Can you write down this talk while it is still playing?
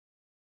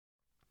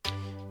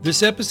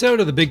This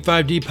episode of the Big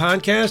 5D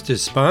podcast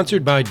is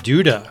sponsored by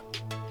Duda.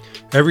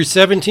 Every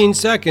 17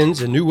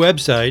 seconds, a new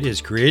website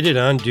is created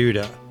on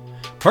Duda.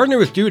 Partner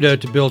with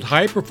Duda to build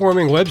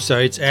high-performing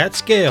websites at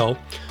scale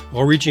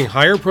while reaching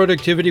higher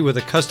productivity with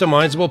a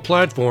customizable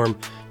platform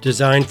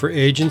designed for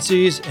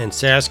agencies and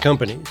SaaS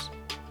companies.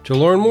 To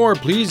learn more,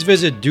 please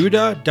visit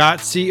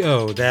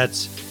duda.co.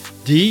 That's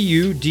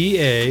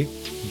duda.co.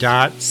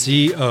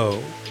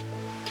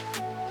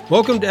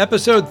 Welcome to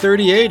episode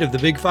 38 of the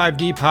Big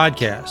 5D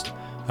podcast.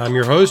 I'm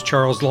your host,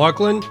 Charles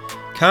Laughlin,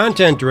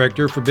 Content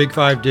Director for Big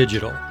 5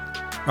 Digital.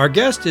 Our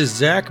guest is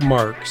Zach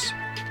Marks.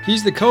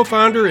 He's the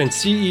co-founder and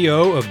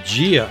CEO of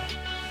Jia,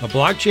 a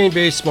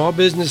blockchain-based small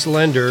business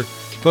lender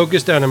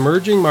focused on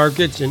emerging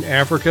markets in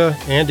Africa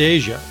and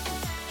Asia.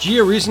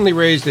 Jia recently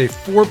raised a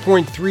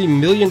 $4.3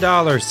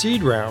 million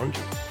seed round,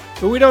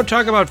 but we don't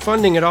talk about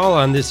funding at all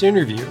on this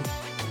interview.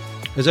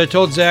 As I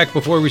told Zach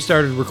before we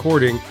started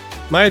recording,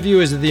 my view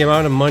is that the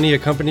amount of money a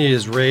company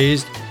has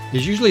raised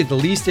is usually the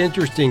least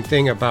interesting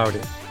thing about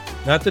it.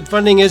 Not that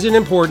funding isn't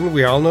important,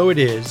 we all know it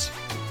is.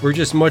 We're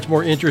just much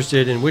more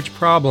interested in which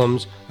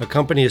problems a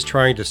company is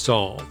trying to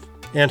solve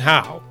and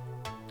how.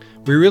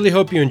 We really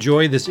hope you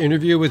enjoy this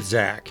interview with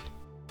Zach.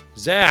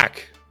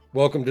 Zach,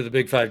 welcome to the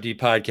Big 5D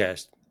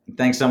podcast.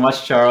 Thanks so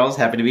much, Charles.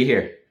 Happy to be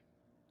here.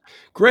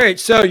 Great.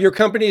 So your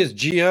company is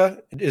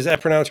Jia. Is that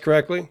pronounced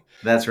correctly?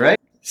 That's right.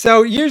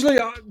 So usually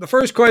the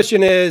first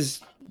question is,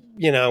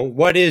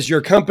 what is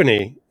your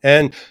company?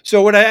 And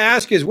so what I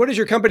ask is, what is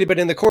your company? But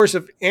in the course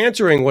of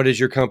answering what is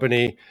your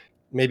company,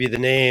 maybe the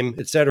name,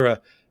 etc.,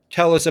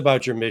 tell us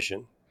about your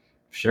mission.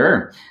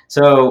 Sure.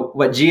 So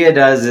what Jia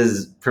does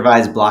is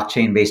provides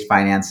blockchain-based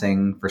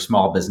financing for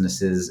small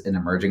businesses in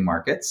emerging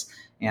markets.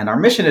 And our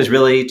mission is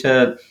really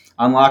to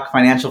unlock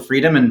financial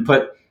freedom and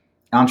put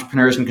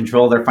entrepreneurs in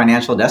control of their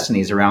financial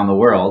destinies around the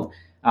world.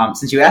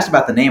 Since you asked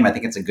about the name, I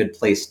think it's a good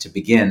place to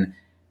begin.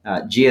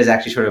 Jia is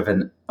actually sort of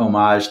an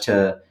homage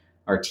to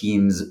our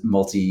team's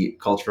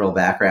multicultural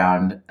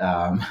background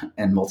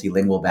and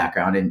multilingual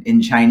background.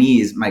 In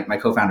Chinese, my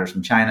co-founder is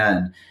from China,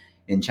 and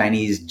in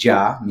Chinese,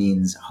 Jia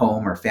means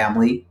home or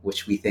family,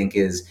 which we think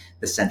is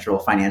the central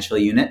financial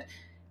unit.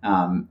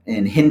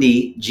 In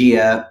Hindi,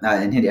 Jia,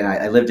 and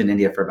I lived in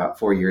India for about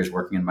 4 years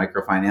working in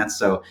microfinance.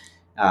 So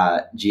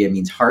Jia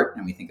means heart,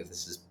 and we think of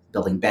this as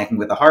building banking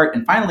with a heart.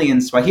 And finally, in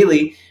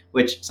Swahili,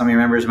 which some of your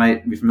members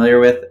might be familiar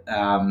with,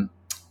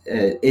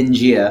 in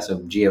Jia, so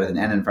Jia with an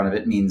N in front of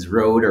it, means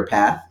road or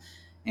path.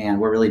 And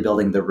we're really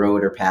building the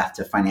road or path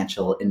to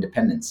financial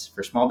independence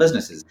for small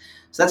businesses.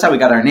 So that's how we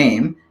got our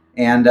name.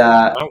 And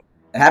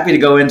happy to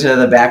go into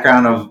the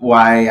background of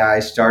why I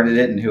started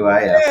it and who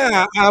I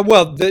am. Yeah,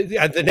 well,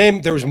 the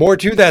name, there was more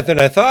to that than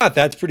I thought.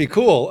 That's pretty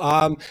cool.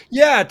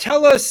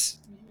 Tell us,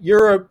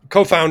 you're a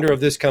co-founder of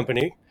this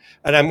company,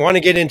 and I want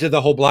to get into the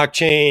whole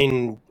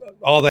blockchain,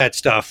 all that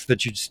stuff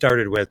that you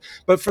started with.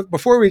 But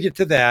before we get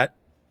to that,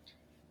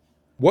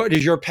 what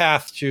is your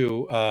path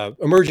to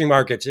emerging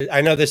markets?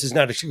 I know this is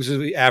not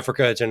exclusively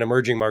Africa, it's an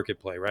emerging market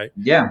play, right?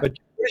 Yeah. But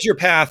what is your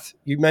path?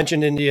 You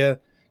mentioned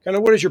India. Kind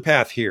of what is your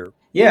path here?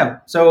 Yeah.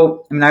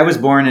 So, I was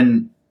born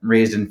and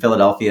raised in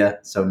Philadelphia,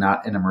 so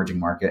not an emerging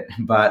market,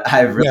 but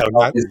I've really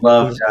always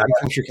loved...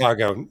 from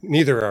Chicago.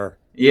 Neither are.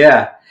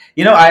 Yeah.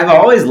 I've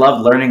always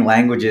loved learning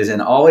languages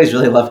and always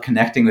really loved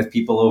connecting with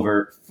people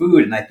over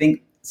food. And I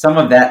think some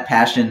of that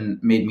passion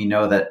made me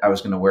know that I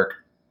was going to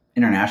work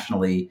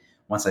internationally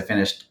once I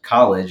finished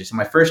college. So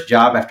my first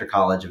job after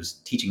college was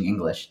teaching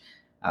English,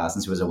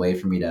 since it was a way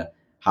for me to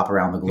hop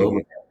around the globe.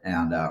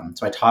 Mm-hmm. And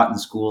so I taught in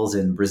schools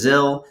in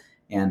Brazil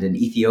and in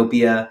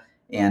Ethiopia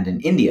and in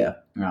India,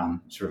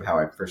 sort of how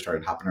I first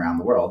started hopping around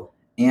the world.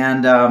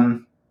 And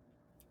in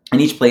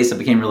each place, I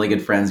became really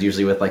good friends,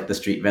 usually with like the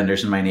street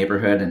vendors in my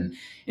neighborhood. And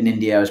in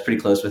India, I was pretty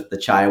close with the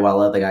chai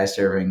wala, the guy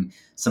serving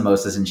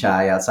samosas and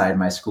chai outside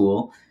my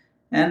school.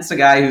 And it's a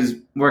guy who's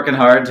working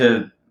hard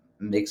to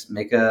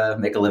make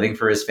a living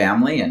for his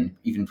family and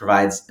even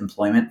provides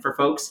employment for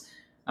folks.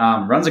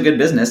 Runs a good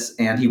business,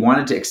 and he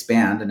wanted to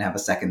expand and have a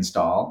second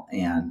stall,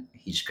 and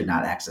he just could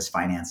not access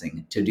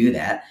financing to do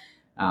that.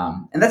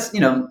 And that's,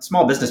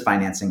 small business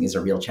financing is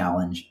a real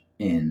challenge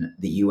in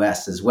the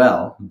US as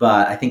well,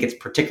 but I think it's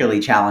particularly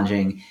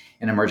challenging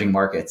in emerging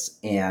markets,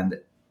 and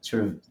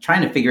sort of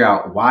trying to figure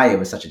out why it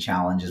was such a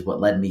challenge is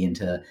what led me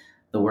into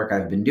the work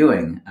I've been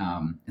doing.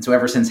 And so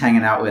ever since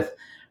hanging out with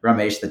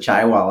Ramesh, the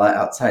chaiwala,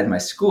 outside my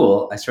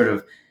school, I sort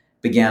of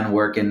began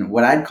work in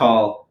what I'd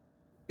call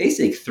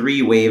basically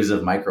 3 waves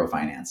of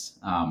microfinance.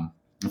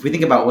 If we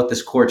think about what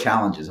this core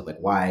challenge is of like,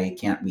 why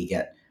can't we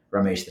get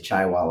Ramesh, the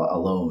chaiwala, a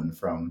loan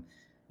from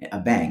a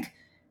bank?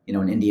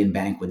 An Indian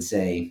bank would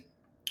say,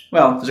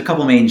 well, there's a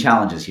couple main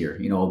challenges here.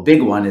 A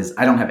big one is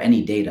I don't have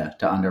any data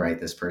to underwrite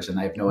this person.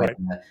 I have no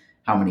idea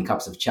how many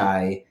cups of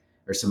chai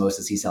or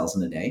samosas he sells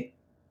in a day.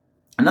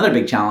 Another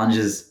big challenge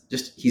is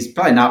just he's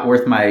probably not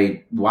worth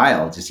my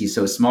while. Just he's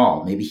so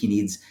small. Maybe he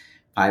needs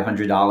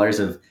 $500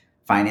 of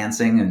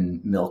financing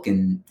and milk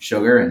and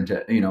sugar and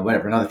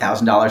whatever, another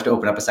 $1,000 to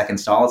open up a second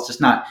stall. It's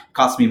just not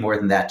costs me more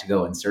than that to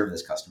go and serve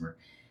this customer.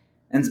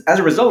 And as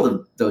a result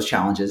of those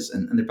challenges,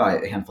 and there are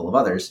probably a handful of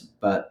others,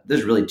 but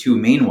there's really two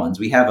main ones.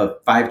 We have a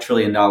 $5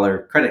 trillion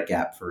credit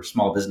gap for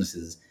small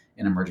businesses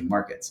in emerging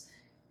markets.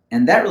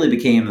 And that really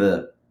became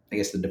the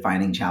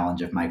defining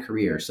challenge of my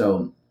career.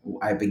 So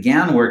I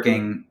began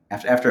working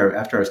after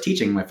I was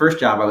teaching. My first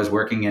job, I was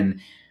working in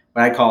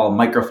what I call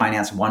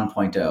microfinance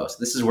 1.0. So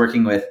this is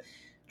working with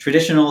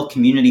traditional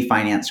community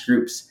finance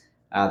groups.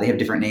 They have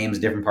different names,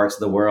 different parts of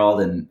the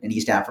world. And in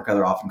East Africa,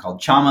 they're often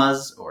called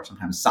chamas or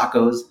sometimes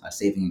SACCOs, a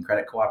saving and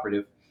credit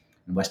cooperative.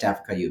 In West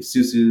Africa, you have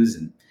susus,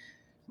 and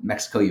in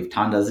Mexico, you have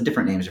tandas,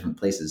 different names, different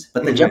places.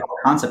 But the general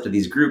concept of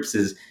these groups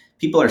is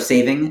people are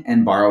saving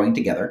and borrowing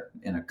together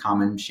in a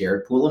common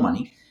shared pool of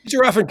money. These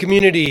are often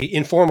community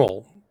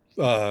informal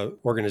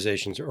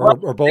organizations, or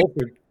both.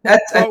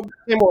 Say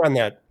more on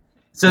that.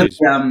 So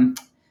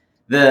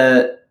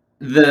the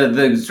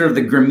sort of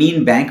the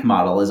Grameen Bank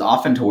model is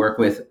often to work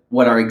with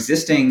what are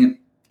existing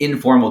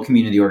informal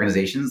community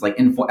organizations, like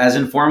as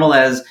informal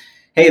as,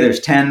 hey, there's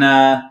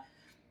 10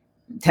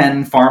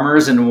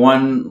 farmers in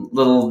one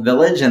little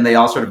village, and they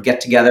all sort of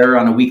get together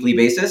on a weekly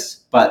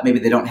basis, but maybe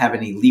they don't have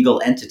any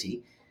legal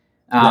entity.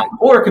 Right.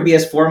 Or it could be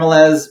as formal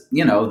as,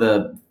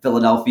 the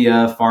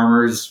Philadelphia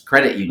Farmers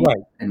Credit Union, right.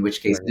 In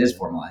which case it is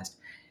formalized.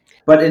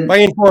 But by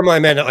informal, I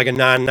meant like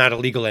not a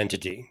legal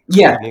entity.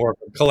 Yeah. More of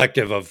a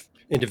collective of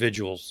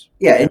individuals.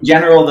 Yeah. In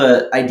general,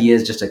 the idea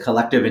is just a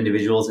collective of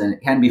individuals, and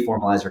it can be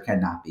formalized or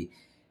cannot be.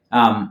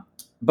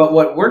 But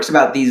what works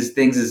about these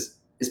things is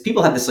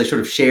people have this like sort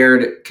of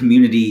shared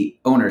community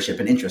ownership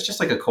and interest, just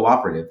like a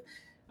cooperative.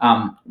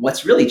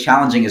 What's really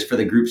challenging is for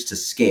the groups to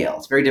scale.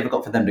 It's very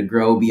difficult for them to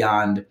grow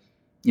beyond,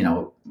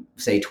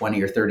 say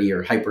 20 or 30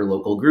 or hyper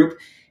local group.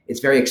 It's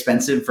very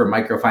expensive for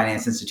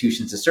microfinance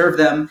institutions to serve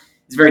them.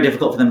 It's very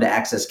difficult for them to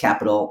access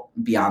capital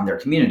beyond their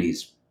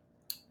communities.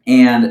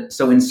 And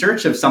so in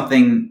search of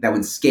something that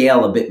would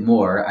scale a bit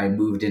more, I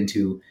moved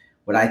into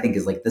what I think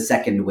is like the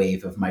second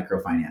wave of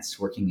microfinance,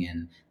 working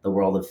in the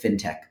world of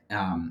fintech.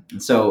 And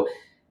so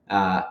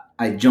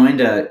I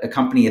joined a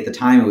company at the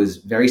time. It was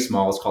very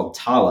small. It's called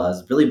Tala.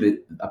 It's really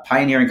a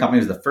pioneering company.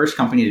 It was the first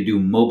company to do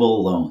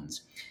mobile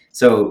loans.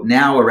 So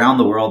now around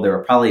the world, there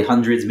are probably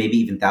hundreds, maybe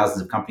even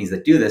thousands of companies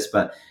that do this.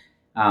 But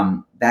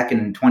back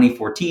in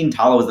 2014,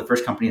 Tala was the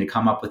first company to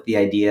come up with the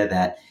idea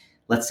that,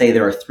 let's say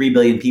there are 3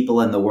 billion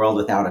people in the world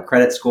without a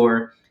credit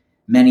score.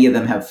 Many of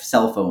them have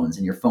cell phones,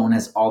 and your phone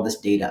has all this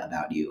data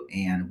about you.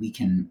 And we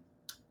can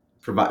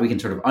sort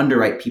of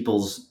underwrite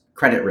people's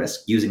credit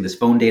risk using this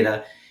phone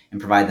data and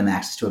provide them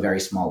access to a very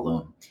small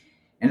loan.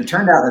 And it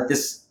turned out that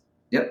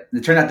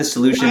this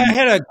solution. I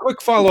had a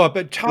quick follow-up.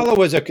 But Tala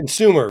was a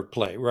consumer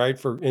play, right,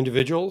 for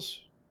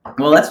individuals?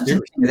 Well, that's what's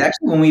interesting. Is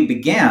actually when we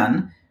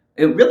began,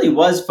 it really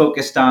was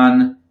focused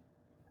on,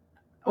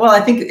 well,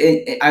 I think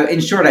in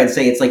short, I'd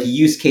say it's like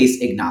use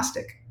case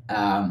agnostic.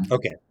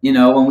 Okay.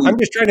 I'm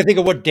just trying to think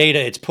of what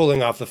data it's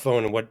pulling off the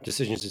phone and what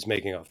decisions it's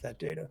making off that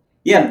data.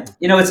 Yeah.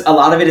 It's a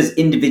lot of it is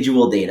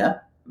individual data,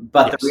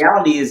 but The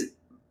reality is,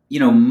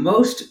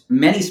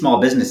 many small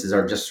businesses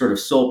are just sort of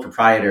sole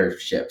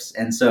proprietorships.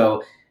 And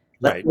so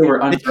let's say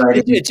we're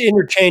underwriting. It's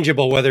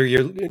interchangeable whether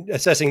you're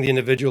assessing the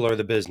individual or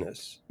the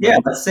business. Right? Yeah.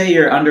 Let's say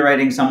you're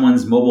underwriting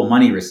someone's mobile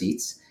money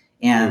receipts,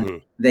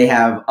 and they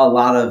have a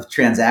lot of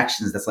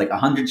transactions that's like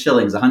 100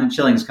 shillings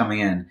coming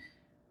in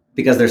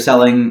because they're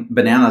selling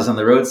bananas on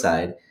the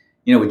roadside.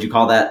 Would you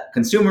call that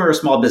consumer or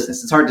small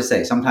business? It's hard to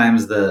say.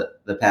 Sometimes the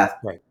path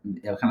kind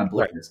of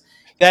blurs. Right.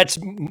 That's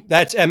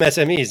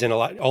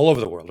MSMEs all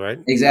over the world, right?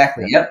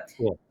 Exactly. Yep.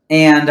 Cool.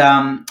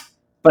 And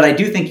but I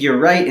do think you're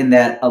right in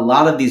that a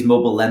lot of these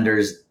mobile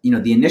lenders,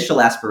 the initial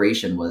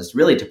aspiration was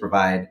really to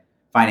provide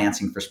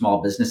financing for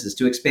small businesses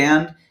to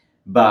expand.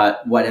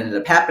 But what ended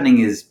up happening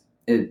is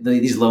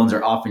these loans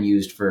are often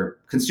used for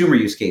consumer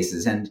use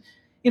cases. And,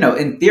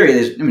 in theory,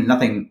 there's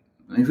nothing.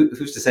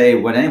 Who's to say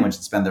what anyone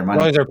should spend their money?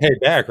 As long as they're paid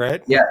back,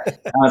 right? Yeah.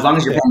 As long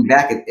as you're paying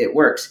back, it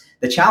works.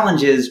 The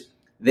challenge is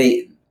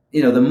the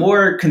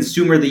more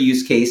consumer the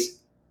use case,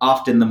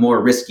 often the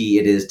more risky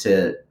it is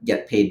to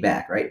get paid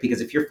back, right?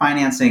 Because if you're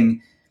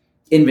financing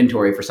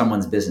inventory for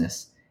someone's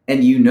business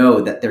and you know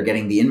that they're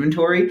getting the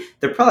inventory,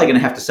 they're probably going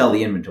to have to sell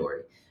the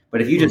inventory.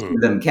 But if you just give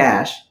them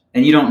cash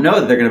and you don't know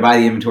that they're going to buy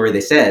the inventory they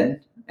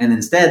said, and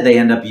instead they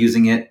end up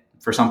using it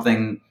for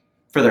something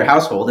for their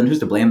household, and who's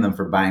to blame them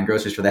for buying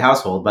groceries for the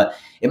household, but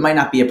it might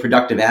not be a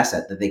productive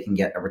asset that they can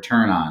get a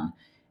return on.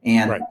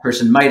 And the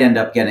person might end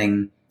up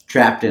getting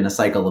trapped in a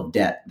cycle of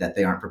debt that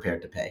they aren't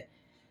prepared to pay.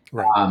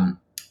 Right.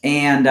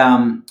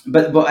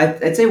 But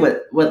I'd say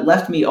what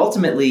left me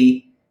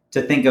ultimately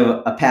to think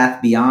of a path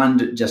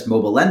beyond just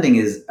mobile lending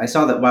is I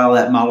saw that while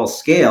that model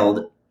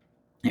scaled,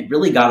 it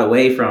really got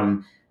away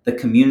from the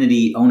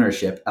community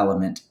ownership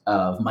element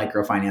of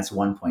microfinance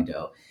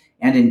 1.0.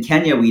 And in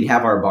Kenya, we'd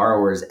have our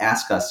borrowers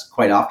ask us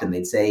quite often.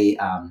 They'd say,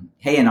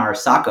 hey, in our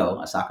SACCO,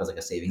 a SACCO is like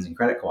a savings and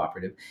credit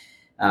cooperative,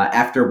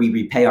 after we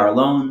repay our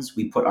loans,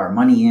 we put our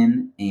money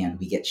in and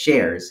we get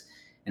shares.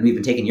 And we've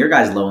been taking your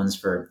guys' loans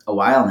for a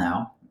while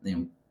now,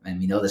 and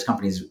we know this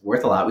company's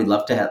worth a lot. We'd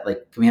love to have, can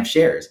we have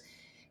shares?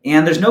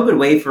 And there's no good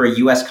way for a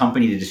US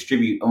company to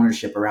distribute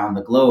ownership around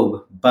the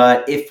globe.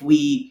 But if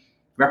we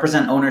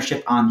represent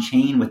ownership on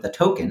chain with a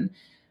token,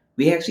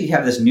 we actually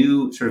have this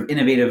new sort of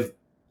innovative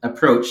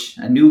approach,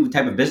 a new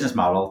type of business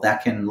model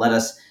that can let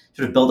us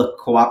sort of build a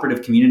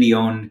cooperative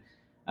community-owned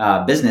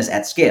business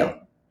at scale.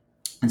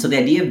 And so the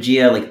idea of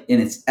Jia, like in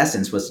its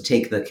essence, was to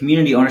take the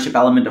community ownership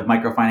element of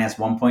microfinance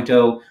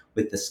 1.0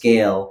 with the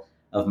scale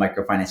of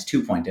microfinance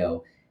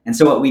 2.0. And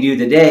so what we do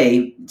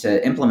today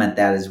to implement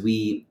that is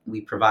we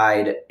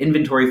provide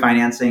inventory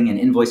financing and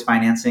invoice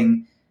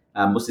financing,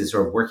 mostly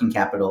sort of working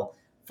capital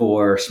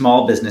for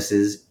small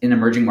businesses in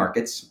emerging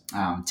markets.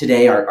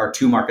 Today, our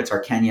two markets are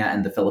Kenya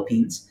and the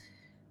Philippines.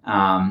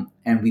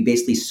 And we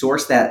basically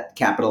source that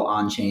capital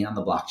on chain, on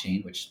the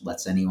blockchain, which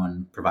lets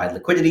anyone provide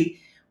liquidity,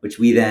 which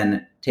we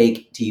then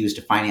take to use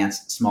to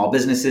finance small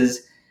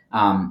businesses.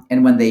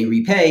 And when they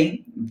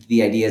repay,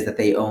 the idea is that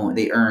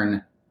they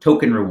earn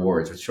token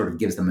rewards, which sort of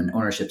gives them an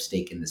ownership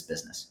stake in this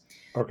business.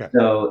 Okay.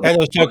 So, and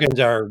those tokens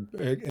are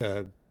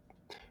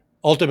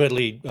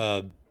ultimately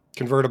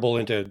convertible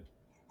into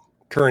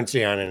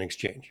currency on an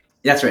exchange.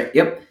 That's right.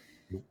 Yep.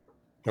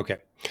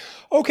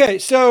 Okay.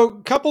 So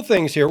a couple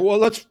things here. Well,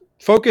 let's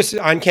focus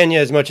on Kenya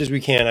as much as we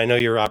can. I know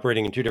you're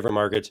operating in two different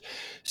markets.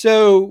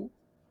 So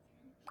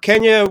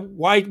Kenya,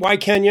 why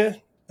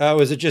Kenya?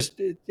 Was it just,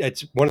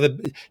 it's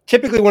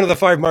typically one of the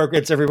five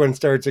markets everyone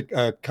starts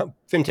a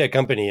fintech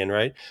company in,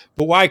 right?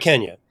 But why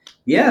Kenya?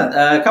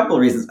 Yeah, a couple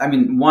of reasons. I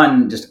mean,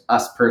 one, just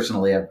us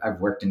personally,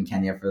 I've worked in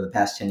Kenya for the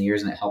past 10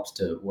 years and it helps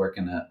to work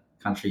in a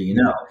country,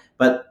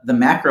 But the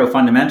macro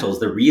fundamentals,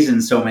 the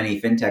reason so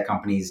many fintech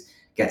companies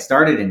get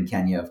started in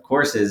Kenya, of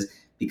course, is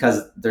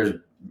because there's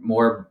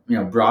more,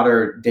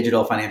 broader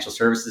digital financial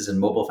services and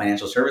mobile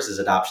financial services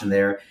adoption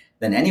there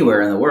than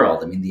anywhere in the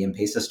world. I mean, the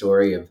M-Pesa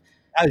story of...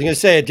 I was going to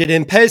say, did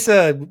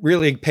M-Pesa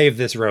really pave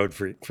this road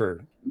for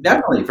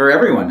Definitely for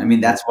everyone. I mean,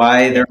 that's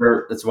why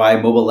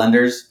mobile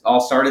lenders all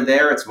started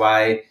there. It's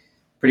why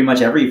pretty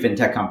much every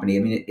fintech company. I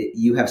mean,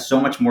 you have so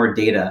much more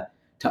data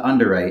to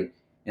underwrite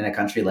in a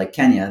country like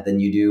Kenya than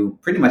you do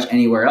pretty much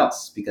anywhere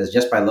else, because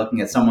just by looking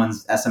at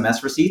someone's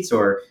SMS receipts,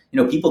 or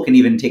people can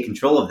even take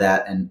control of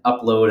that and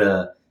upload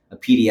a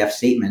PDF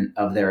statement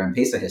of their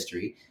M-Pesa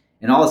history,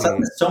 and all of a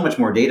sudden, there's so much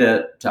more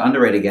data to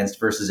underwrite against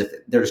versus if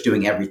they're just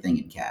doing everything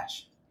in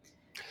cash.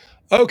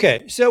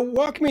 Okay, so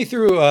walk me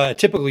through a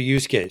typical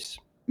use case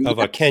of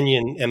a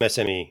Kenyan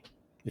MSME,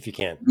 if you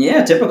can.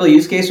 Yeah, typical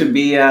use case would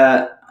be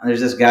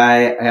there's this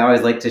guy, I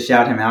always like to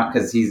shout him out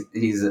because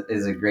he's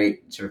a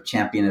great sort of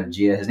champion of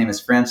Jia. His name is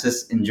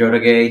Francis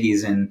Njoroge.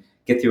 He's in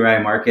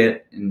Githurai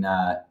Market in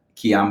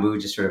Kiambu,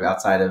 just sort of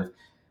outside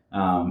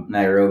of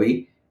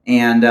Nairobi.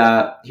 And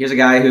here's a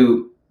guy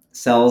who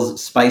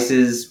sells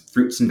spices,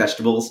 fruits, and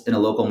vegetables in a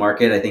local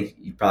market. I think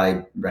you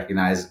probably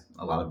recognize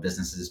a lot of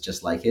businesses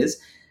just like his.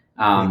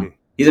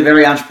 He's a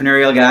very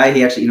entrepreneurial guy.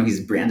 He actually,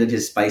 he's branded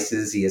his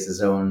spices. He has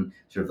his own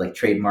sort of like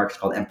trademarks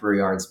called Emperor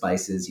Yard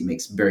Spices. He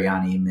makes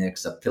biryani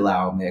mix, a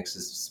pilau mix.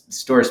 His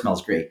store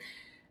smells great.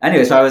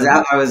 Anyway, so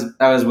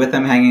I was with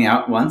him hanging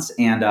out once,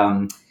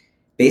 and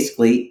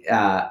basically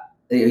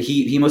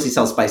he mostly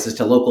sells spices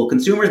to local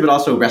consumers, but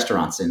also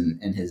restaurants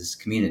in his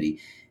community.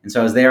 And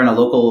so I was there, and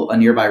a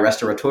nearby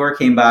restaurateur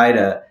came by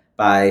to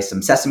buy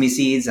some sesame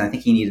seeds, and I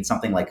think he needed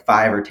something like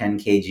 5 or 10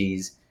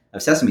 kgs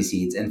of sesame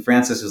seeds. And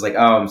Francis was like,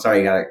 "Oh, I'm sorry,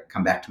 you got to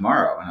come back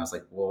tomorrow." And I was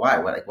like, "Well, why?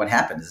 What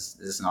happened? Is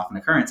this an often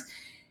occurrence?"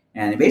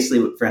 And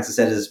basically what Francis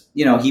said is,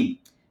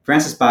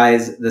 Francis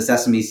buys the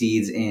sesame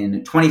seeds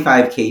in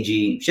 25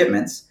 kg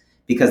shipments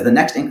because the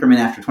next increment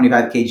after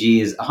 25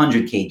 kg is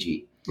 100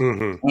 kg.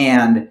 Mm-hmm.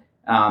 And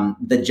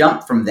the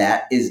jump from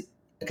that is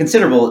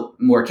considerable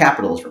more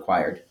capital is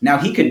required. Now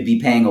he could be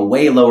paying a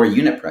way lower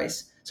unit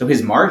price, so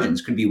his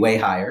margins could be way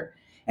higher.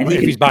 And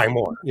if he's buying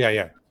more.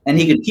 Yeah. And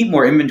he could keep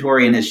more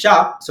inventory in his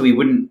shop so he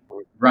wouldn't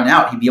run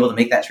out. He'd be able to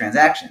make that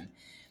transaction.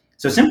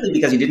 So simply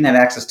because he didn't have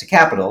access to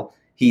capital,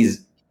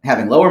 he's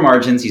having lower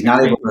margins. He's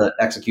not able to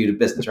execute a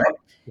business,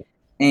 right?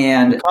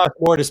 And it costs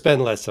more to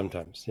spend less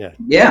sometimes. Yeah.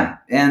 Yeah.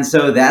 And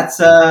so that's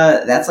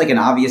like an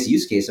obvious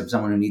use case of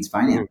someone who needs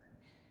finance.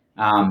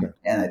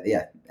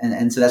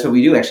 And so that's what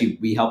we do. Actually,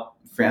 we help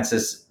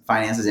Francis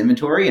finance his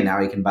inventory, and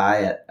now he can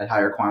buy at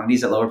higher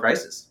quantities at lower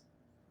prices.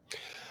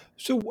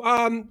 So,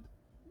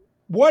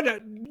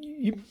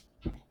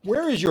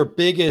 where is your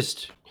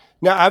biggest?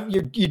 Now,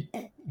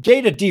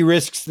 data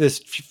de-risks this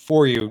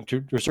for you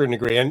to a certain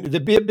degree, and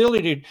the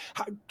ability to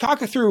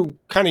talk through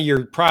kind of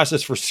your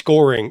process for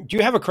scoring. Do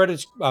you have a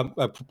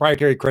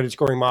proprietary credit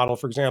scoring model,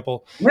 for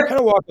example? Yep. Kind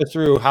of walk us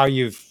through how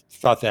you've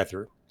thought that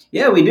through.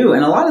 Yeah, we do.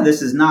 And a lot of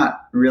this is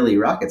not really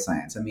rocket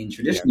science. I mean,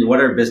 traditionally, what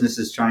are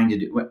businesses trying to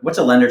do? What's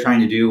a lender trying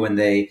to do when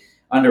they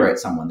underwrite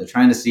someone? They're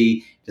trying to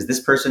see, does this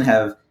person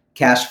have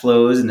cash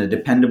flows and a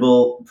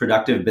dependable,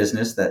 productive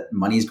business that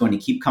money is going to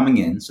keep coming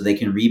in so they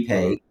can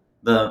repay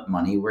the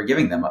money we're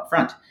giving them up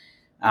front.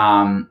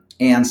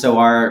 And so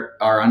our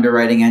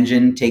underwriting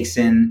engine takes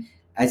in,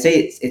 I'd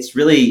say it's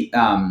really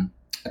a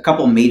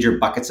couple major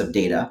buckets of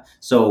data.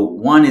 So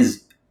one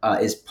is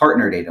is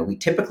partner data. We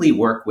typically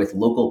work with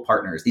local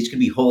partners. These could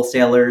be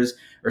wholesalers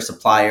or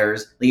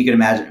suppliers. Like you can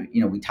imagine,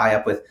 we tie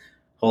up with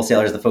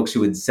wholesalers, the folks who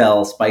would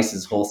sell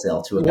spices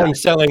wholesale to a guy. One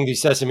selling the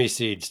sesame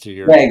seeds to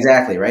your... Yeah,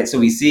 exactly, right? So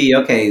we see,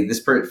 okay,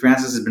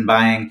 Francis has been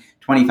buying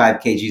 25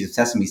 kgs of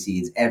sesame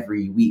seeds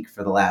every week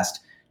for the last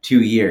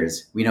 2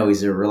 years. We know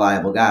he's a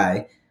reliable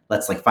guy.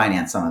 Let's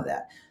finance some of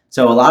that.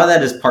 So a lot of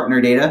that is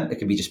partner data. It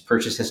could be just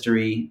purchase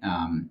history,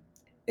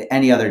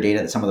 any other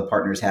data that some of the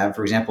partners have.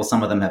 For example,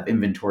 some of them have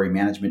inventory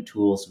management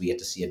tools. So we get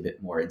to see a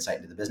bit more insight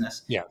into the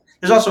business. Yeah.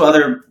 There's also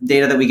other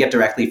data that we get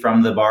directly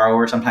from the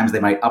borrower. Sometimes they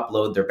might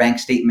upload their bank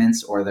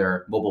statements or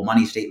their mobile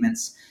money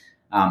statements.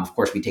 Of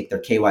course, we take their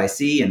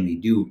KYC and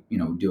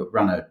we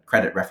run a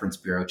credit reference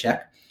bureau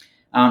check.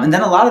 And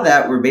then a lot of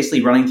that, we're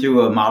basically running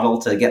through a model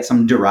to get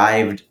some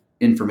derived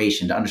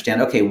information to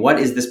understand, okay, what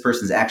is this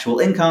person's actual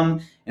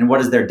income and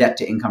what is their debt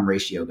to income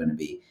ratio going to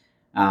be?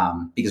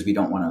 Because we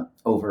don't want to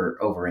over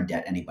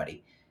indebt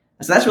anybody.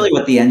 So that's really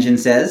what the engine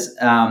says.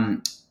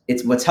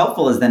 It's what's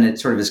helpful is then it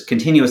sort of is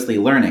continuously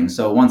learning.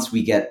 So once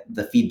we get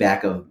the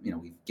feedback of,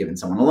 we've given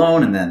someone a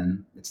loan and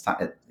then it's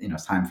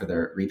time for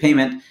their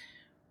repayment,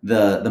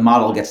 the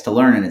model gets to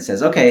learn and it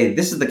says, okay,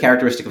 this is the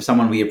characteristic of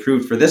someone we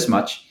approved for this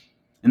much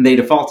and they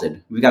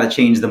defaulted. We've got to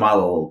change the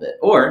model a little bit.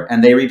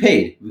 And they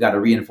repaid. We've got to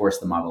reinforce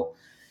the model.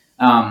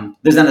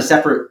 There's then a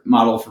separate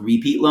model for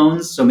repeat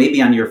loans. So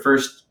maybe on your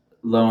first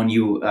loan,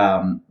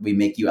 we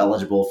make you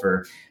eligible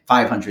for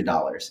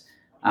 $500.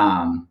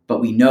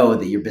 But we know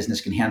that your business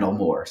can handle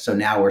more. So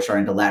now we're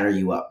starting to ladder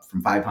you up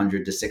from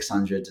 500 to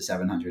 600 to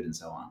 700 and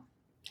so on.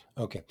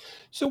 Okay.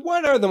 So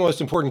what are the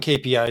most important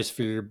KPIs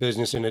for your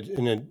business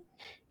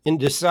in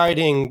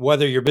deciding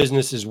whether your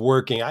business is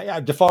working?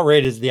 Default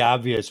rate is the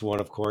obvious one,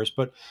 of course,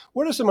 but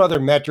what are some other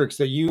metrics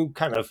that you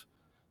kind of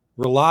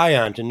rely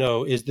on to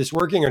know, is this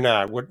working or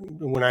not?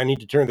 When I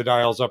need to turn the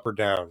dials up or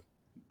down?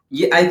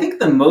 Yeah, I think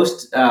the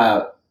most,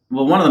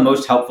 one of the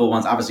most helpful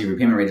ones, obviously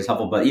repayment rate is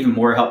helpful, but even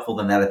more helpful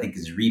than that, I think,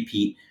 is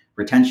repeat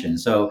retention.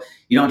 So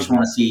you don't just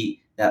want to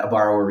see that a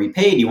borrower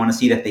repaid, you want to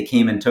see that they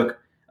came and took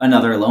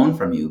another loan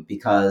from you,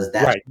 because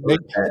that's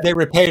right. They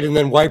repaid and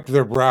then wiped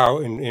their brow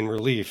in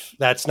relief.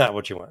 That's not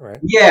what you want, right?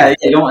 Yeah,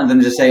 you don't want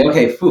them to say,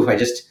 okay,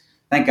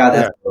 thank God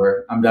that's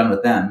over. I'm done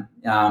with them.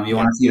 You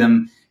want to see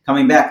them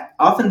coming back.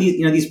 Often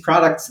these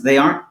products, they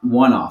aren't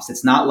one-offs.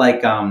 It's not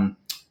like,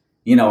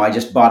 I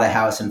just bought a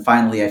house and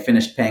finally I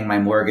finished paying my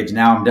mortgage.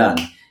 Now I'm done.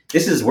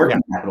 This is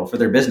working capital for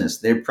their business.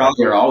 They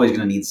probably are always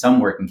going to need some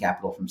working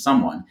capital from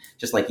someone,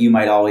 just like you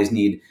might always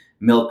need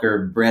milk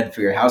or bread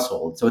for your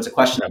household. So it's a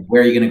question of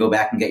where are you going to go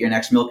back and get your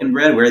next milk and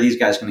bread? Where are these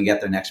guys going to get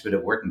their next bit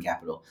of working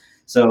capital?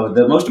 So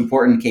the most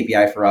important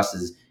KPI for us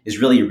is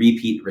really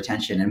repeat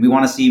retention. And we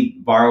want to see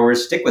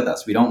borrowers stick with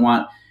us. We don't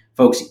want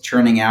folks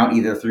churning out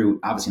either through,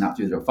 obviously not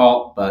through their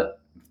fault,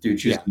 but through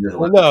choosing to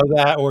Well,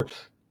 no,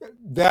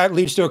 that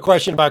leads to a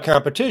question about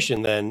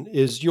competition then.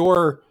 Is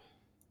your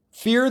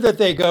fear that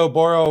they go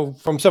borrow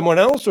from someone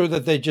else or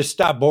that they just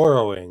stop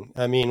borrowing?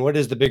 I mean, what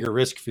is the bigger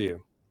risk for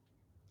you?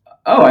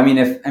 Oh,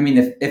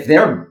 if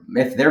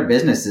their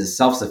business is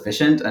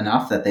self-sufficient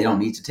enough that they don't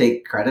need to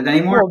take credit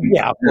anymore. Well,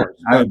 yeah, of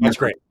course. That's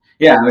great.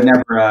 Yeah,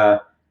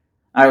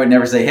 I would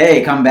never say,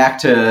 hey, come back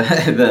to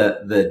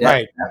the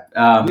debt.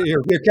 Right.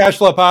 You're cash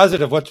flow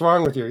positive. What's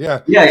wrong with you?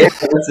 Yeah. Yeah,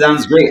 that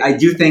sounds great. I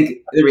do think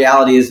the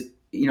reality is,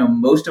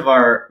 most of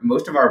our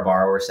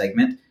borrower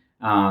segment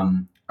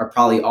are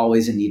probably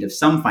always in need of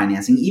some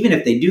financing, even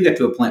if they do get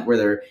to a point where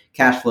they're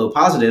cash flow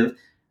positive.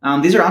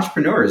 These are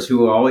entrepreneurs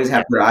who always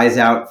have their eyes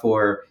out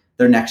for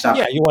their next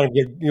opportunity.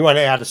 Yeah, you want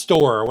to add a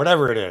store or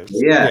whatever it is.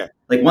 Yeah.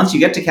 Like once you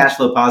get to cash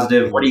flow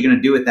positive, what are you going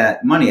to do with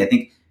that money? I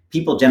think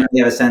people generally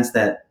have a sense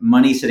that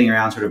money sitting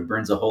around sort of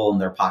burns a hole in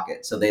their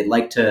pocket. So they'd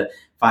like to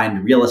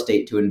find real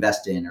estate to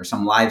invest in or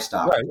some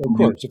livestock. Right, of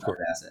course.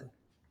 Asset.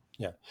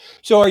 Yeah.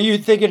 So are you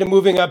thinking of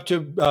moving up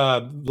to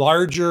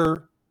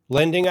larger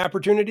lending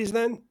opportunities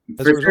then?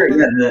 For sure.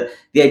 Yeah.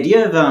 The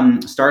idea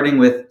of starting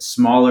with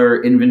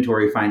smaller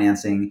inventory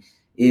financing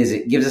is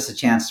it gives us a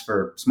chance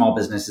for small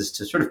businesses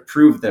to sort of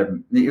prove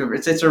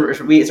it's a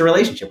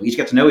relationship. We each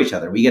get to know each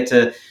other. We get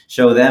to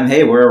show them,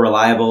 hey, we're a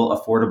reliable,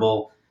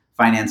 affordable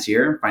finance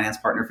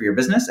partner for your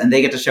business. And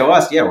they get to show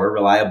us, yeah, we're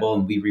reliable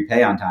and we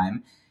repay on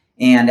time.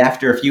 And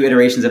after a few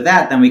iterations of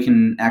that, then we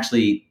can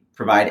actually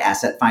provide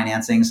asset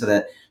financing so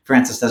that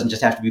Francis doesn't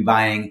just have to be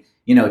buying,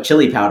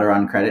 chili powder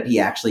on credit. He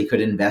actually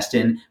could invest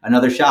in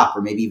another shop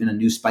or maybe even a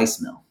new spice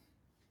mill.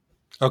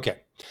 Okay.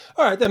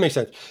 All right. That makes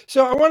sense.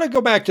 So I want to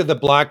go back to the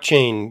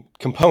blockchain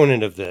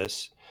component of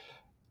this.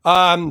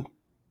 I'll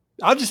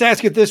just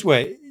ask it this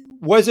way.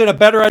 Was it a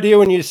better idea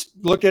when you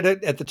looked at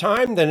it at the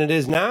time than it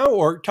is now?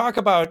 Or talk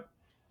about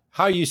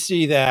how you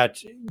see that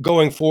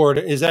going forward.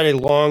 Is that a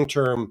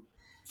long-term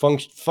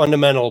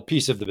fundamental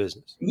piece of the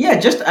business?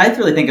 Yeah, I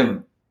really think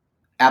of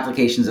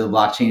applications of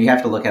blockchain. You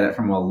have to look at it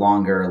from a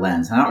longer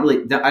lens. I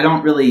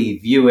don't really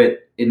view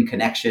it in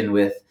connection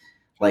with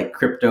like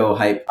crypto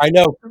hype. I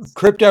know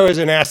crypto is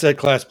an asset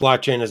class,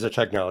 blockchain is a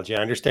technology.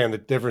 I understand the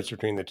difference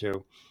between the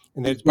two.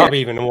 And there's probably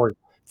even a more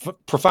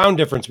profound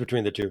difference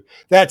between the two.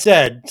 That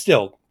said,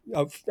 still,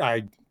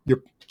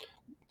 you're,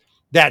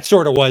 that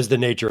sort of was the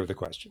nature of the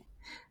question.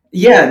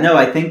 Yeah, no,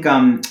 I think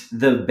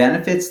the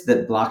benefits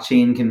that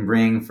blockchain can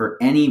bring for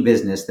any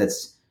business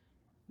that's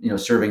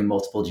serving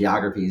multiple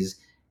geographies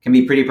can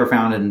be pretty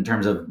profound in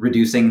terms of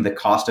reducing the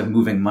cost of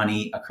moving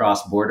money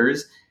across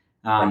borders.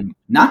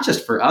 Not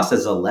just for us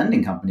as a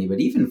lending company, but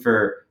even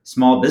for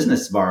small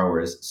business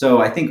borrowers.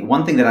 So I think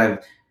one thing that I've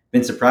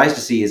been surprised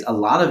to see is a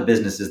lot of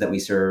businesses that we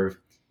serve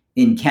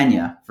in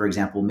Kenya, for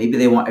example,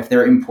 maybe if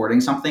they're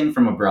importing something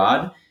from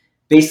abroad,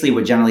 basically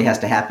what generally has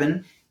to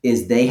happen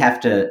is they have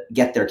to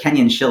get their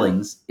Kenyan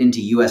shillings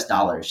into US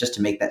dollars just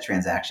to make that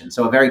transaction.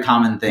 So a very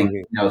common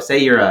thing, say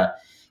you're a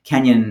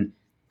Kenyan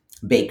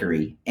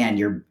bakery and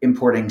you're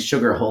importing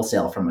sugar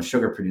wholesale from a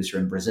sugar producer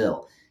in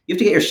Brazil. You have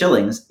to get your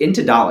shillings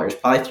into dollars,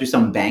 probably through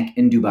some bank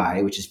in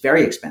Dubai, which is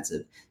very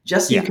expensive,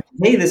 just so you can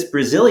pay this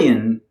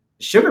Brazilian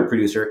sugar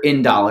producer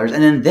in dollars.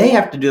 And then they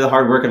have to do the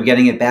hard work of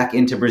getting it back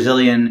into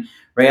Brazilian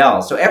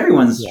reals. So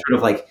everyone's sort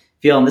of like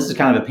feeling this is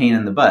kind of a pain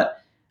in the butt.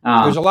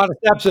 There's a lot of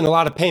steps and a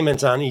lot of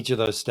payments on each of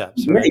those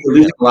steps. Right? You're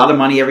losing a lot of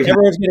money every time.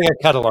 Everyone's getting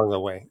a cut along the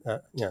way.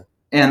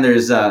 And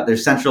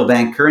there's central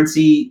bank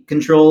currency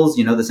controls.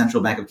 The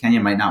Central Bank of Kenya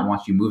might not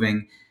want you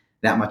moving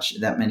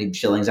that many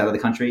shillings out of the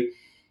country.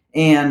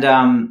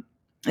 And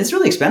it's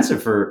really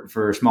expensive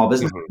for small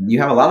business. Mm-hmm. You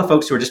have a lot of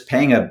folks who are just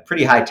paying a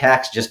pretty high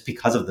tax just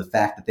because of the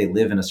fact that they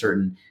live in a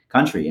certain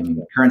country. I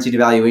mean, currency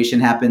devaluation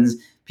happens.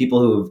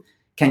 People who have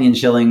Kenyan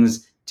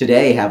shillings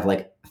today have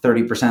like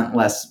 30%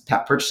 less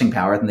purchasing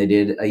power than they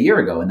did a year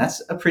ago. And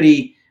that's a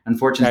pretty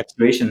unfortunate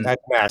situation.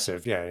 That's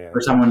massive.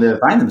 For someone to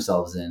find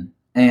themselves in.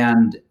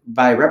 And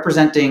by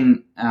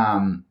representing,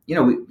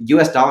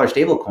 US dollar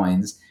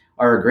stablecoins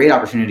are a great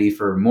opportunity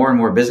for more and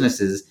more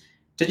businesses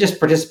to just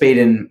participate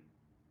in,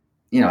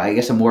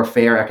 a more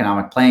fair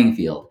economic playing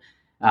field.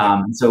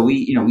 So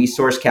we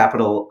source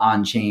capital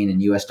on chain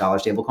in US dollar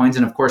stablecoins.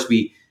 And of course,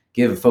 we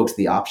give folks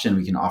the option.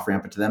 We can off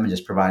ramp it to them and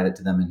just provide it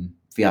to them in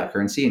fiat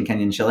currency and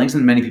Kenyan shillings.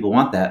 And many people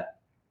want that.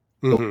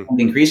 Mm-hmm. But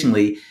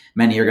increasingly,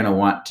 many are going to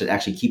want to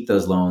actually keep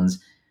those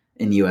loans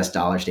in US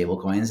dollar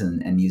stablecoins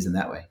and use them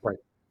that way. Right.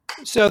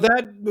 So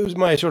that was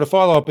my sort of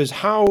follow-up is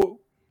how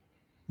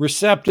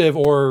receptive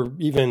or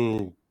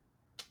even,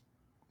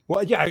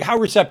 how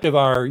receptive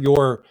are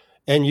your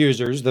end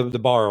users, the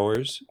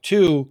borrowers,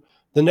 to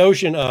the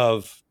notion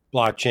of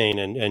blockchain?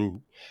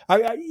 And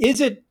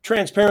is it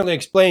transparently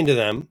explained to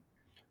them,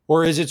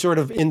 or is it sort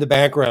of in the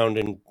background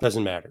and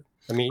doesn't matter?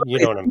 I mean, you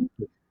know what I'm...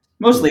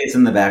 Mostly it's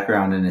in the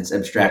background and it's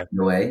abstracted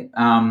away.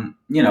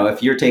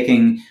 If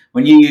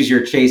when you use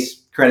your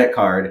Chase credit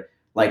card,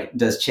 like,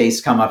 does Chase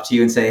come up to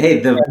you and say,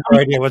 "Hey, I have no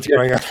idea what's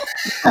going on.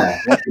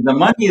 The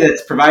money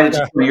that's provided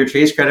to you on your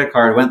Chase credit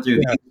card went through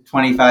the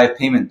 25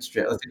 payment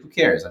strip. Who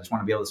cares? I just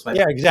want to be able to swipe."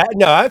 Yeah, exactly.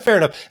 No, fair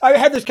enough. I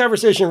had this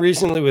conversation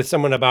recently with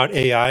someone about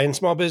AI in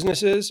small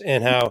businesses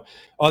and how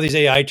all these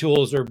AI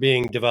tools are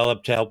being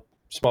developed to help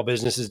small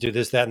businesses do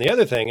this, that, and the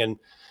other thing. And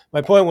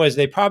my point was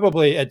they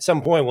probably at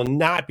some point will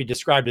not be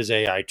described as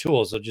AI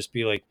tools. They'll just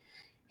be like,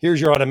 here's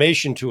your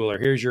automation tool or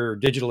here's your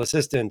digital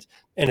assistant,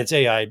 and it's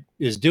AI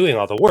is doing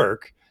all the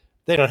work.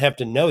 They don't have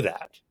to know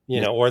that,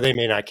 or they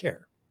may not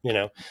care,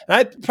 And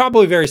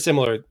probably very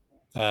similar.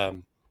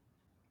 No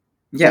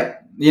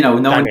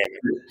one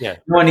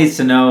needs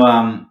to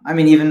know.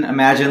 Even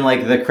imagine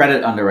like the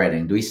credit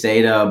underwriting. Do we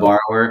say to a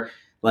borrower,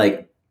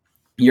 like,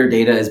 your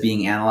data is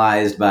being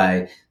analyzed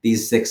by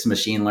these 6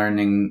 machine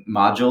learning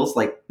modules?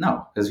 Like,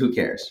 no, because who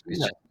cares?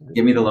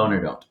 Give me the loan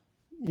or don't.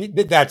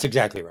 That's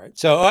exactly right.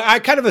 So I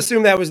kind of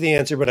assumed that was the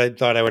answer, but I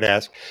thought I would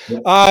ask.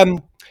 Yeah.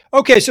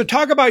 Okay, so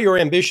talk about your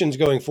ambitions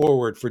going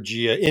forward for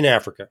Jia in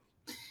Africa.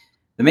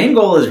 The main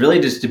goal is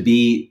really just to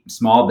be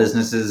small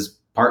businesses'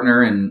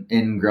 partner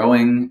in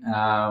growing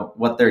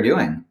what they're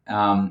doing.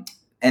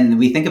 And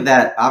we think of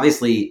that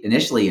obviously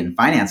initially in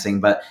financing,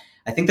 but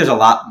I think there are a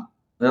lot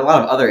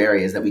of other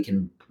areas that we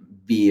can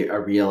be a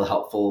real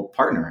helpful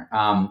partner.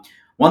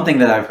 One thing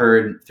that I've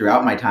heard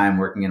throughout my time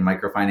working in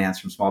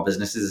microfinance from small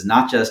businesses is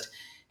not just,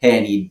 hey,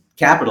 I need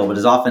capital, but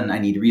as often I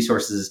need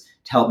resources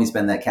to help me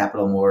spend that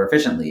capital more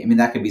efficiently. I mean,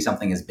 that could be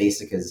something as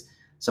basic as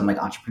some like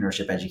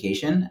entrepreneurship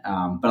education.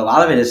 But a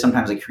lot of it is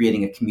sometimes like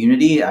creating a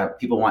community.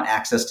 People want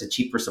access to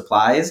cheaper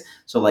supplies.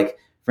 So like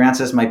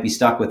Francis might be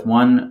stuck with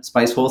one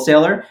spice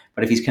wholesaler,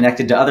 but if he's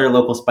connected to other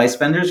local spice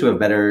vendors who have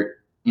better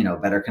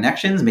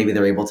connections, maybe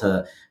they're able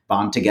to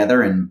bond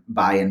together and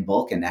buy in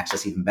bulk and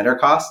access even better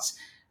costs.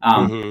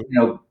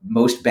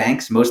 Most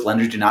banks, most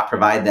lenders do not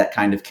provide that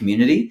kind of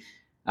community.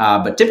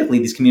 But typically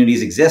these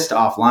communities exist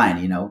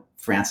offline.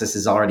 Francis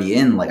is already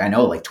in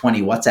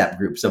 20 WhatsApp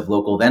groups of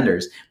local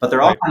vendors, but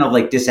they're all kind of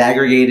like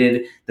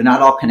disaggregated. They're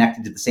not all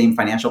connected to the same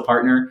financial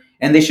partner,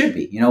 and they should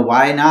be.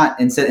 Why not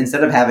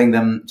instead of having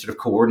them sort of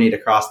coordinate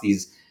across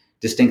these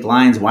distinct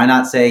lines, why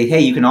not say, hey,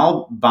 you can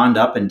all bond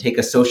up and take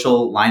a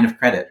social line of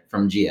credit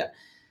from Jia?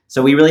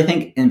 So we really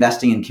think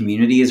investing in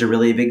community is a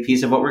really big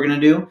piece of what we're going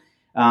to do.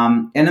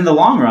 And in the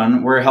long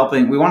run,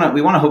 we want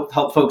to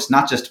help folks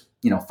not just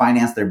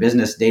finance their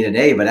business day to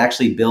day, but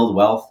actually build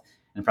wealth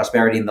and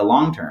prosperity in the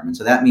long term. And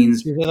so that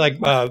means Like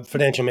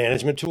financial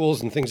management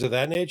tools and things of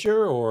that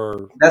nature,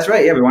 or that's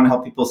right. Yeah, we want to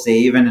help people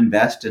save and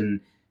invest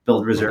and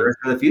build Mhm. reserves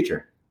for the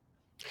future.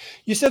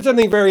 You said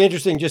something very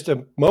interesting just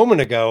a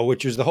moment ago,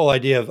 which was the whole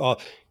idea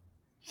of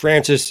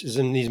Francis is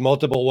in these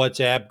multiple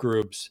WhatsApp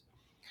groups.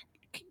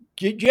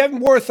 Do you have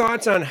more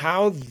thoughts on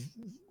how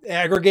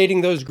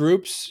aggregating those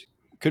groups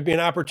could be an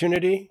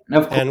opportunity, And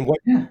of course, and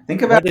yeah,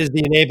 think about what is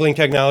the enabling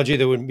technology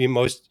that would be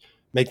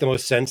make the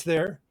most sense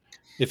there?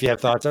 If you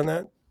have thoughts on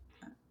that.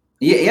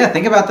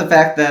 think about the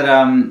fact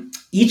that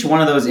each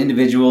one of those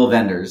individual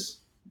vendors,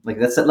 like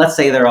let's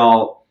say they're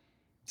all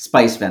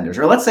spice vendors,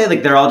 or let's say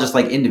like they're all just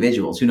like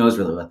individuals. Who knows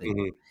really what they do?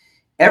 Mhm.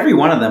 Every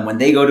one of them, when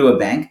they go to a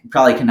bank,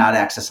 probably cannot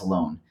access a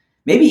loan.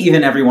 Maybe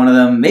even every one of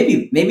them,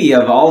 maybe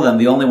of all of them,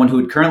 the only one who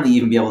would currently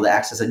even be able to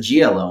access a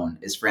GIA loan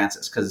is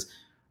Francis, because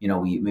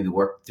we maybe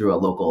worked through a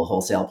local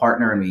wholesale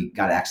partner and we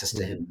got access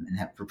to him and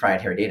have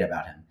proprietary data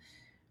about him.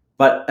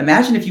 But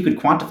imagine if you could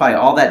quantify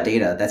all that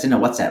data that's in a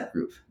WhatsApp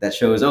group that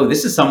shows, oh,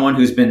 this is someone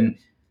who's been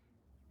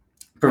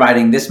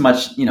providing this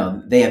much,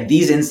 they have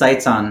these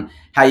insights on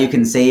how you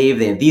can save,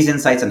 they have these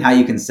insights on how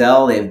you can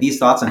sell, they have these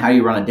thoughts on how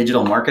you run a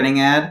digital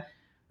marketing ad,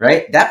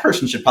 right? That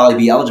person should probably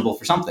be eligible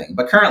for something,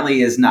 but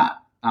currently is not.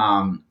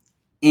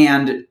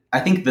 And I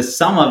think the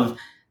sum of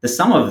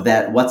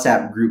that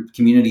WhatsApp group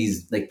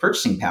community's like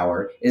purchasing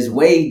power is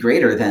way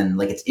greater than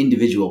like its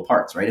individual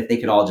parts, right? If they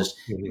could all just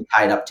be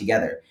tied up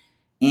together.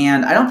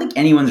 And I don't think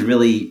anyone's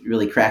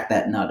really cracked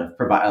that nut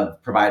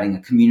of providing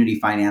a community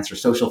finance or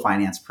social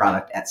finance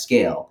product at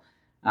scale.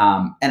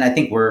 And I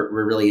think we're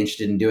really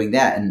interested in doing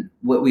that. And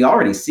what we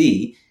already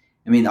see,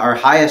 I mean, our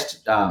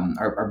highest,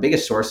 our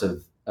biggest source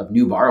of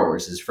new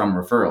borrowers is from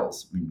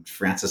referrals. I mean,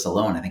 Francis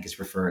alone, I think, has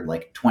referred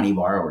like 20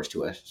 borrowers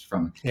to us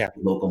from the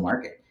local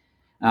market.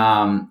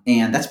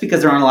 And that's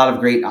because there aren't a lot of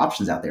great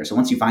options out there. So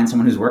once you find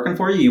someone who's working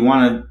for you, you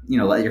want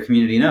to, let your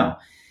community know.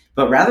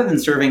 But rather than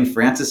serving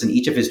Francis and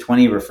each of his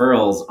 20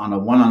 referrals on a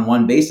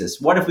one-on-one basis,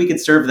 what if we could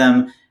serve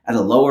them at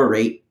a lower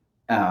rate,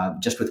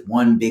 just with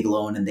one big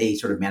loan, and they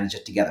sort of manage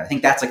it together? I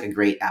think that's like a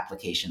great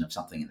application of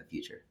something in the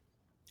future.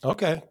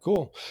 Okay,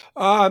 cool.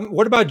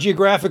 What about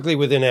geographically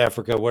within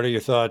Africa? What are your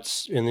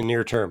thoughts in the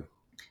near term?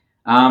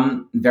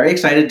 Very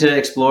excited to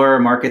explore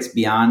markets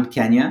beyond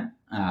Kenya.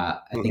 I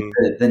think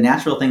the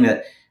natural thing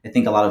that I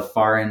think a lot of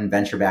foreign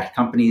venture-backed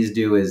companies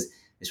do is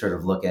they sort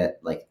of look at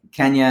like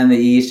Kenya in the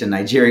east and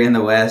Nigeria in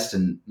the west,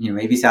 and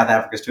maybe South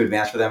Africa's too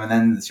advanced for them, and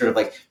then sort of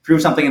like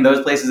prove something in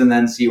those places and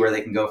then see where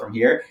they can go from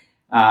here.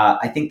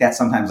 I think that's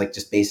sometimes like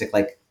just basic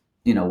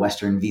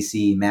Western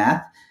VC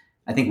math.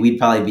 I think we'd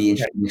probably be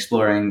interested in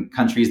exploring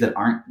countries that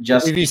aren't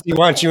just. VC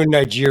wants you in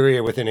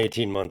Nigeria within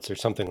 18 months or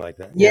something like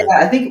that. Yeah,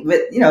 I think,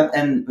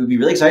 and it would be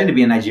really exciting to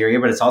be in Nigeria,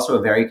 but it's also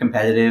a very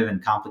competitive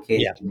and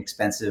complicated and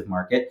expensive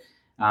market.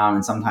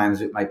 And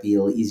sometimes it might be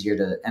a little easier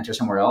to enter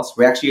somewhere else.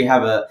 We actually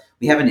have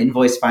an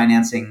invoice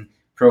financing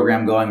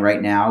program going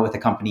right now with a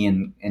company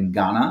in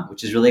Ghana,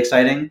 which is really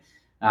exciting.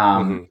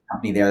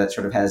 Company there that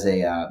sort of has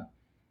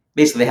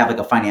basically they have like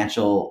a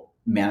financial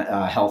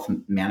health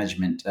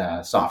management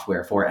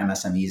software for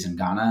MSMEs in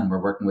Ghana, and we're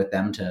working with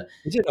them to.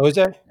 Is it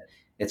Oze?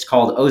 It's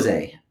called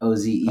Oze,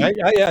 OZE.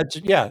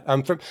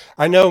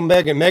 I know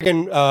Megan.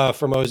 Megan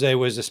from Oze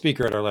was a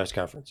speaker at our last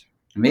conference.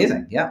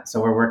 Amazing. Yeah. So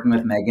we're working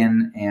with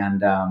Megan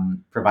and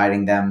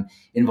providing them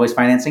invoice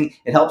financing.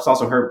 It helps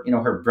also her,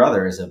 her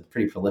brother is a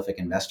pretty prolific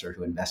investor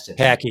who invested.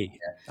 Hacky.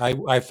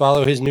 I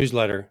follow his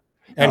newsletter,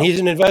 and he's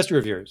an investor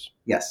of yours.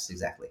 Yes,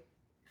 exactly.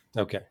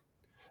 Okay.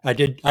 I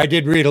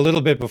did read a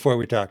little bit before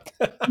we talked.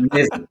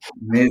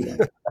 Amazing.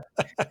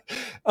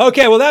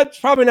 Okay. Well, that's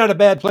probably not a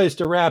bad place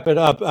to wrap it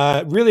up.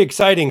 Really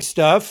exciting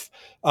stuff.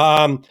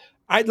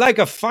 I'd like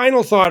a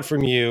final thought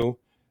from you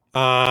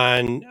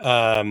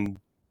on,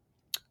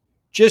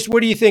 just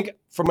what do you think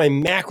from a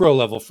macro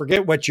level?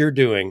 Forget what you're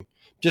doing.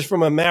 Just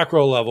from a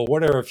macro level,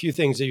 what are a few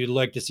things that you'd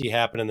like to see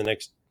happen in the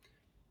next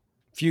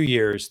few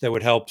years that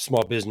would help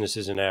small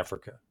businesses in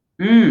Africa?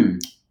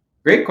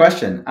 Great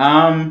question.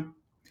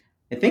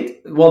 I think,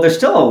 there's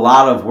still a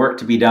lot of work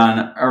to be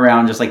done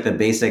around just like the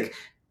basic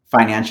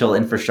financial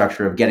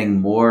infrastructure of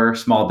getting more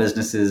small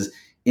businesses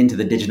into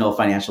the digital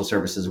financial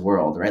services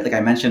world, right? Like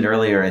I mentioned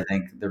earlier, I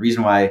think the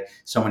reason why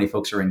so many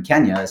folks are in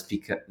Kenya is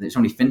because there's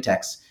so many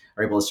fintechs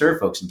are able to serve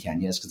folks in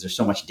Kenya is because there's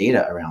so much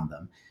data around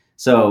them.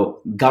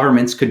 So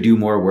governments could do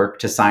more work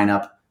to sign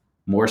up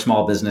more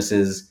small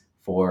businesses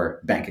for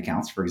bank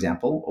accounts, for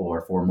example,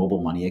 or for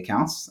mobile money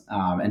accounts,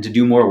 and to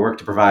do more work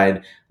to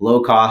provide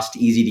low cost,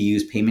 easy to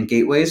use payment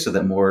gateways so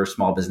that more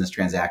small business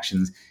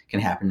transactions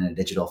can happen in a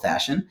digital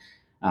fashion.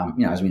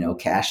 As we know,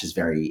 cash is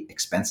very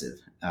expensive.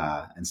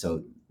 And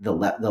so the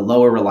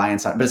lower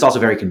reliance on, but it's also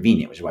very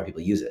convenient, which is why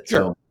people use it. Sure.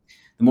 So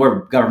the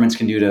more governments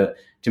can do to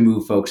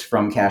move folks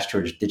from cash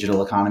towards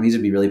digital economies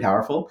would be really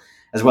powerful,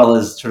 as well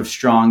as sort of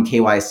strong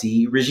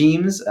KYC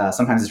regimes.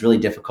 Sometimes it's really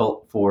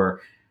difficult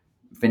for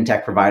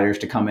fintech providers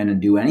to come in and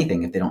do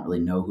anything if they don't really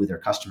know who their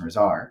customers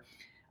are.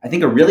 I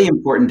think a really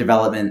important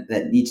development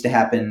that needs to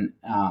happen,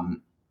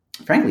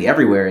 frankly,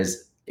 everywhere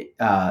is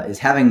is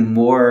having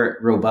more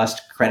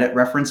robust credit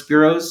reference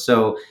bureaus.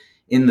 So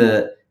in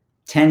the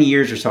 10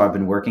 years or so I've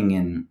been working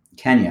in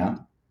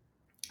Kenya,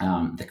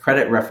 the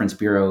Credit Reference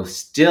Bureau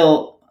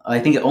still, I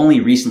think it only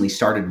recently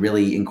started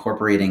really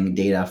incorporating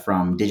data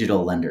from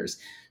digital lenders.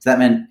 So that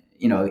meant,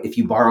 if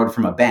you borrowed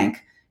from a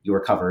bank, you were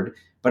covered,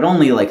 but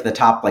only like the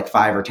top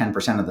 5 or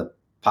 10% of the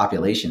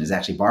population is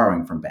actually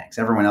borrowing from banks.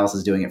 Everyone else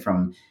is doing it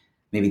from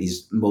maybe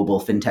these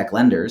mobile fintech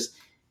lenders.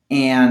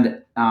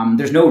 And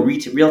there's no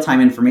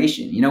real-time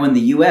information. In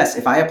the US,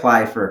 if I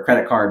apply for a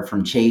credit card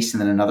from Chase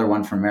and then another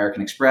one from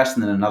American Express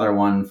and then another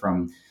one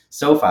from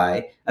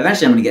SoFi,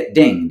 eventually I'm going to get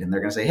dinged and they're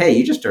going to say, hey,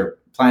 you just are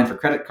applying for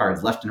credit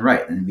cards left and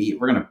right. And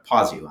we're going to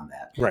pause you on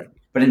that. Right.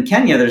 But in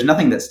Kenya, there's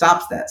nothing that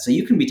stops that. So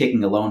you can be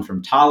taking a loan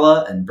from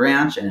Tala and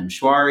Branch and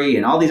Mshwari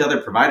and all these other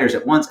providers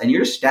at once, and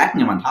you're just stacking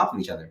them on top of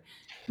each other.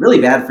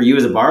 Really bad for you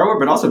as a borrower,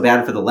 but also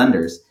bad for the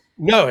lenders.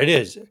 No, it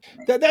is.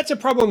 That's a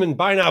problem in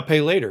buy now,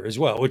 pay later as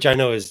well, which I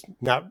know is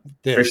not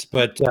this,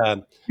 but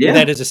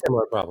that is a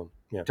similar problem.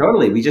 Yeah.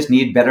 Totally. We just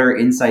need better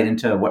insight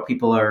into how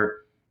people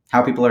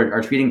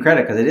are treating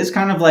credit, because it is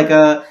kind of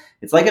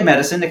it's like a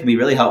medicine. It can be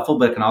really helpful,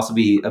 but it can also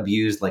be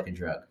abused like a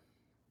drug.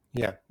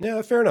 Yeah.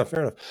 Fair enough.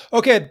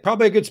 Okay.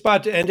 Probably a good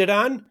spot to end it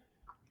on.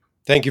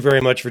 Thank you very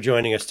much for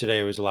joining us today.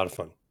 It was a lot of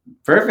fun.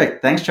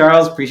 Perfect. Thanks,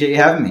 Charles. Appreciate you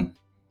having me.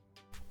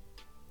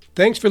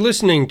 Thanks for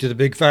listening to the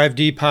Big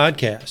 5D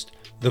podcast,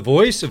 the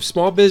voice of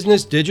small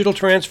business digital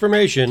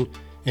transformation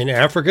in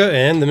Africa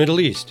and the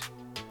Middle East.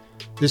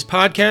 This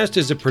podcast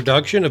is a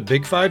production of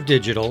Big 5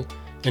 Digital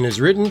and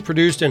is written,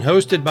 produced, and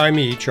hosted by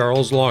me,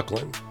 Charles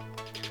Laughlin.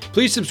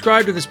 Please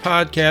subscribe to this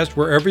podcast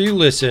wherever you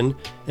listen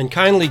and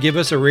kindly give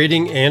us a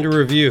rating and a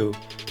review.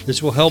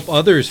 This will help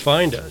others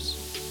find us.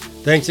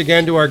 Thanks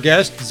again to our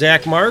guest,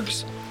 Zach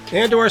Marks,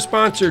 and to our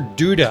sponsor,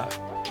 Duda.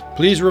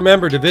 Please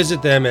remember to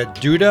visit them at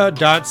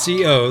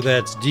duda.co.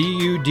 That's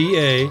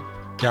DUDA.co.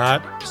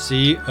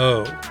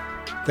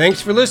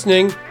 Thanks for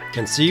listening,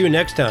 and see you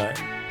next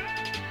time.